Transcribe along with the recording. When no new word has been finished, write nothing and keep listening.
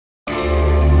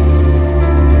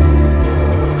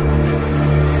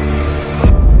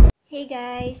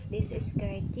guys, this is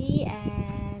Gertie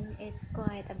and it's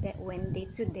quite a bit windy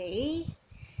today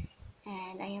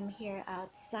and I am here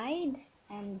outside,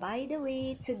 and by the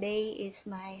way, today is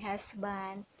my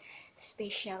husband's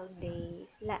special day.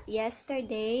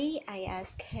 Yesterday I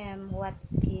asked him what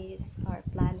is our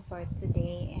plan for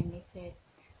today and he said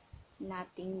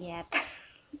nothing yet.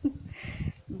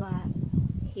 But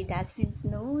he doesn't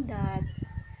know that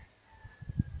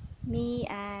me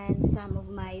and some of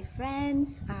my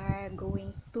friends are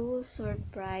going to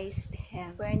surprise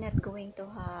him. We're not going to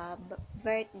have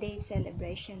birthday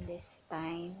celebration this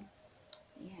time.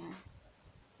 Yeah.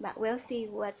 But we'll see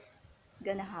what's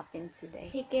gonna happen today.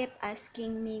 He kept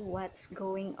asking me what's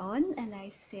going on and I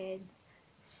said,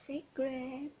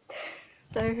 secret.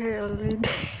 So here already.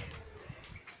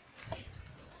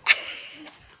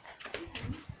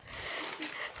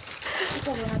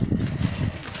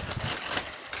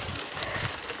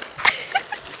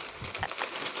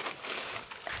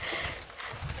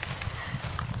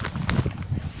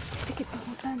 Sige,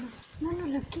 pangutan. Nano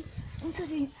lagi? Ano sa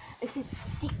rin? I said,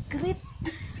 secret.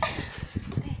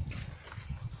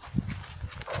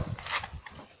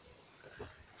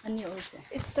 Ano yung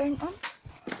it's turned on.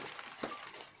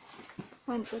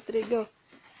 1, 2, 3, go.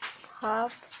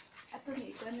 Half. Ato na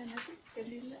ito na natin.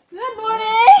 Kalila. Good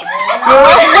morning!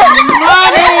 Good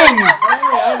morning!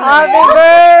 Happy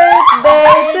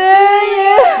birthday to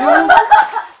you!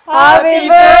 Happy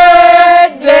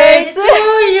birthday to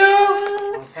you!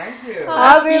 Thank you.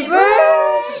 Happy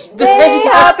birthday!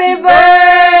 Happy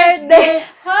birthday!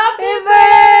 Happy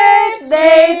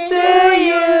birthday to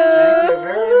you! Thank you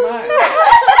very much.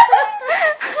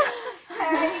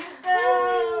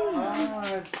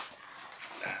 Oh,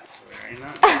 that's very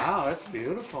nice. Wow, that's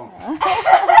beautiful.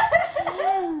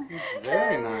 It's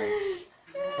very nice.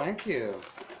 Thank you.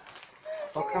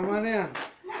 Oh, come on in.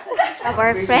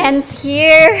 Our friends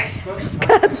here.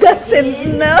 Scott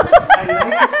doesn't know. I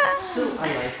like it. I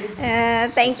like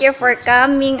it. Thank you for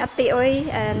coming, Ate Oy,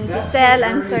 and That's Giselle a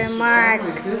and very Sir Mark.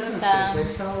 family businesses. They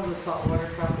sell the saltwater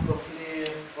tropical flea.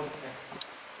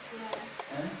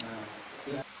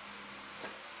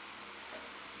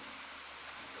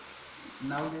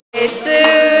 Now To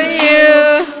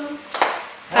you,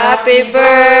 happy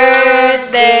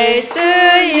birthday to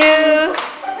you,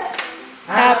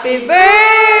 happy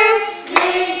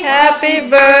birthday, happy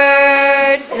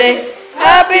birthday,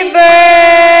 happy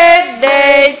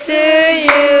birthday to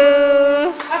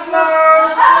you.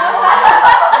 applause!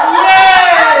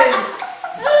 Yay!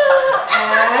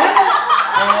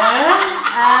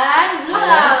 And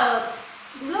blow.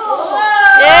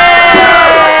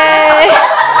 Yay!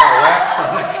 Wax on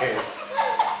the cake.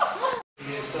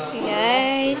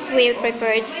 Guys, we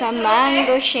prepared some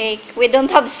mango shake. We don't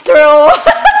have straw. No.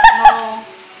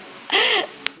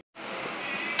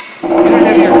 You don't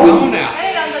have your phone out.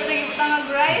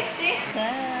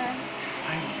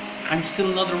 I'm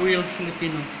still not a real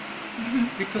Filipino.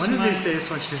 Because One of my, these days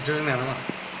when she's doing that, not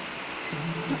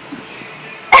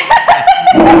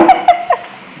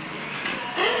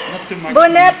too much.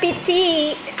 Bon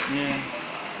appetit! Yeah.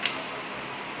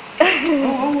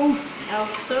 Oh. Oh,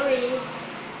 sorry.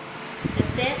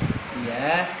 That's it?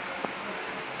 Yeah.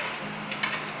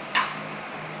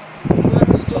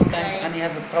 One scoop, Sometimes right? I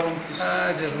have a problem to just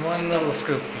one little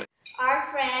scoop.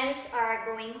 Our friends are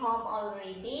going home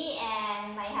already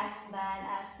and my husband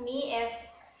asked me if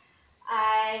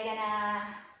I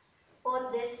gonna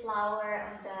put this flower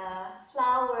on the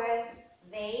flower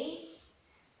vase.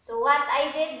 So what I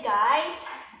did, guys,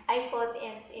 I put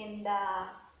it in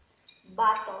the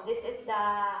bottle. This is the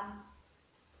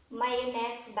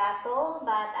mayonnaise bottle,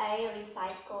 but I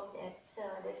recycled it. So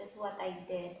this is what I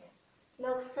did.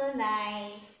 Looks so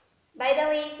nice. By the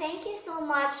way, thank you so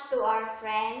much to our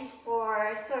friends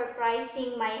for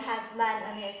surprising my husband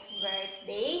on his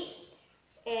birthday.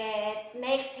 It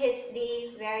makes his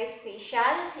day very special,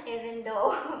 even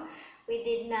though we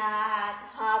did not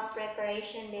have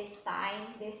preparation this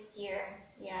time, this year.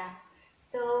 Yeah.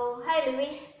 So, hi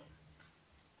Louis.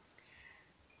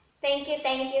 Thank you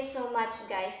so much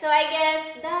guys. So I guess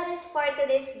that is for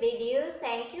today's video.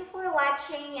 Thank you for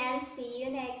watching and see you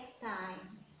next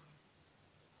time.